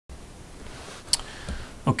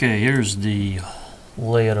Okay, here's the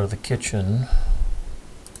layout of the kitchen,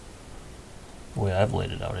 the way I've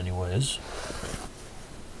laid it out anyways.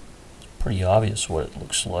 It's pretty obvious what it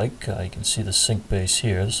looks like. You can see the sink base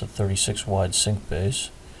here. This is a 36 wide sink base.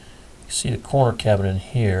 You can see the corner cabinet in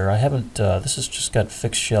here. I haven't, this has just got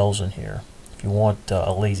fixed shelves in here. If you want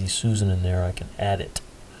a Lazy Susan in there, I can add it.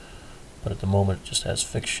 But at the moment it just has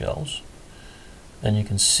fixed shelves. Then you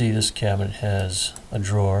can see this cabinet has a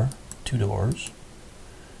drawer, 2 doors.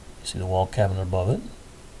 You see the wall cabinet above it.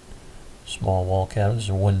 Small wall cabinet, there's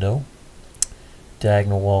a window.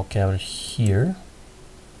 Diagonal wall cabinet here.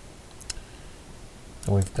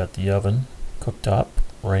 Then we've got the oven, cooktop,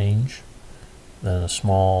 range. Then a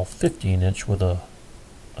small 15-inch with a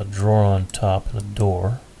drawer on top and a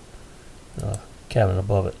door. A cabinet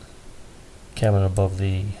above it. Cabinet above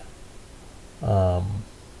the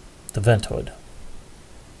vent hood.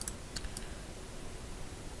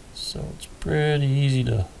 So it's pretty easy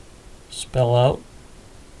to spell out.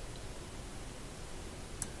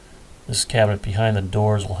 This cabinet behind the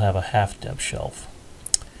doors will have a half-depth shelf.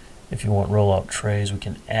 If you want roll-out trays, we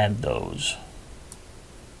can add those.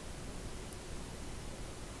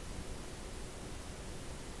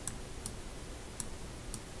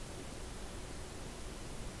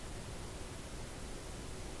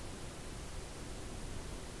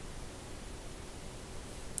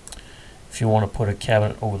 If you want to put a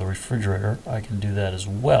cabinet over the refrigerator, I can do that as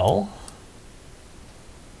well.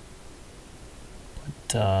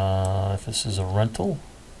 But if this is a rental,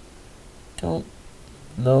 don't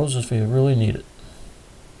know if you really need it.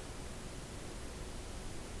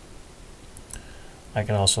 I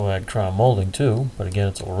can also add crown molding too, but again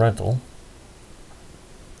it's a rental.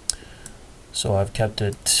 So I've kept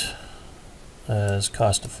it as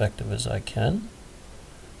cost effective as I can,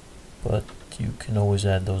 but you can always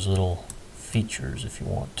add those little features if you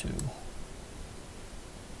want to.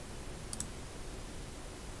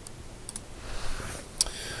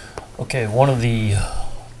 Okay, one of the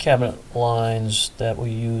cabinet lines that we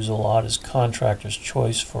use a lot is Contractor's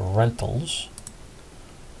Choice for rentals.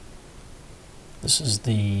 This is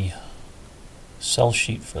the sell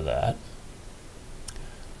sheet for that.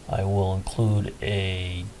 I will include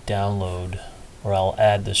a download, or I'll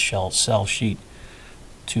add this sell sheet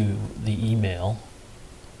to the email.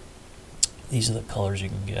 These are the colors you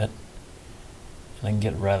can get, and I can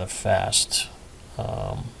get it rather fast. You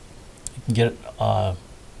can get it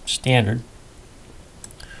standard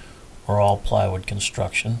or all plywood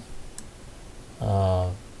construction.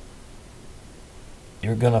 You're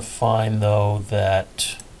going to find though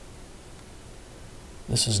that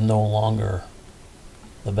this is no longer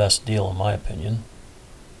the best deal in my opinion,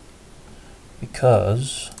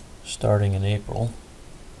 because starting in April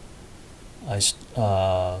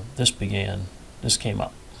this came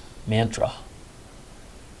up, Mantra.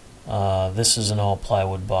 This is an all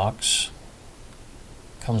plywood box,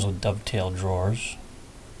 comes with dovetail drawers,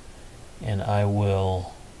 and I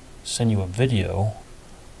will send you a video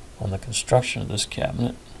on the construction of this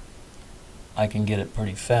cabinet. I can get it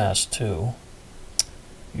pretty fast too,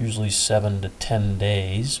 usually 7 to 10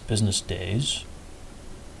 days, business days,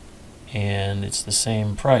 and it's the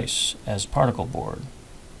same price as particle board.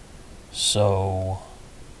 So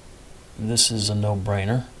this is a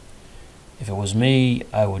no-brainer. If it was me,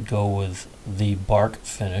 I would go with the bark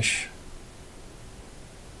finish,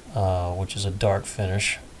 which is a dark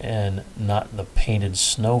finish, and not the painted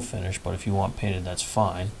snow finish, but if you want painted, that's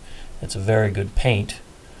fine. It's a very good paint,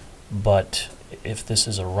 but if this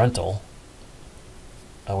is a rental,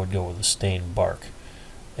 I would go with the stained bark.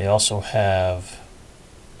 They also have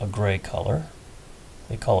a gray color.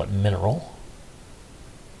 They call it mineral.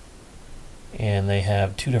 And they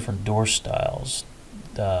have 2 different door styles.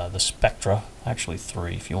 The Spectra, actually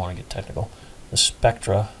 3 if you want to get technical. The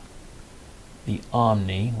Spectra, the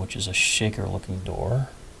Omni, which is a shaker looking door,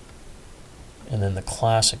 and then the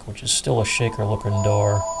Classic, which is still a shaker looking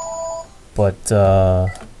door, but the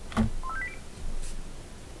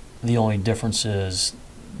only difference is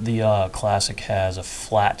the Classic has a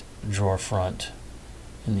flat drawer front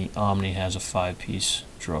and the Omni has a 5-piece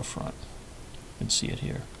drawer front. You can see it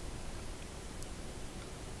here.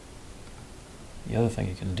 The other thing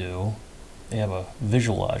you can do, they have a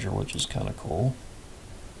visualizer, which is kind of cool.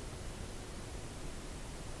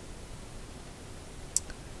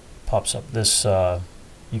 Pops up this,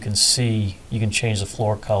 you can see, you can change the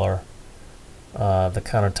floor color, the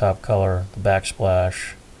countertop color, the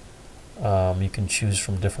backsplash. You can choose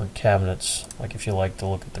from different cabinets, like if you like to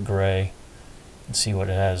look at the gray and see what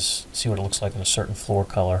it has, see what it looks like in a certain floor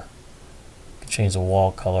color. You can change the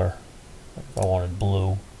wall color, like if I wanted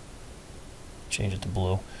blue. change it to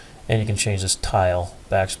blue. And you can change this tile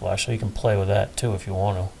backsplash, so you can play with that too if you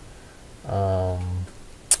want to.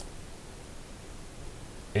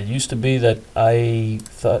 It used to be that I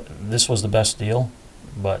thought this was the best deal,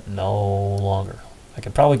 but no longer. I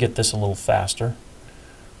could probably get this a little faster,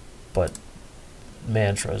 but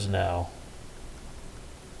Mantra is now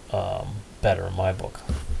better in my book.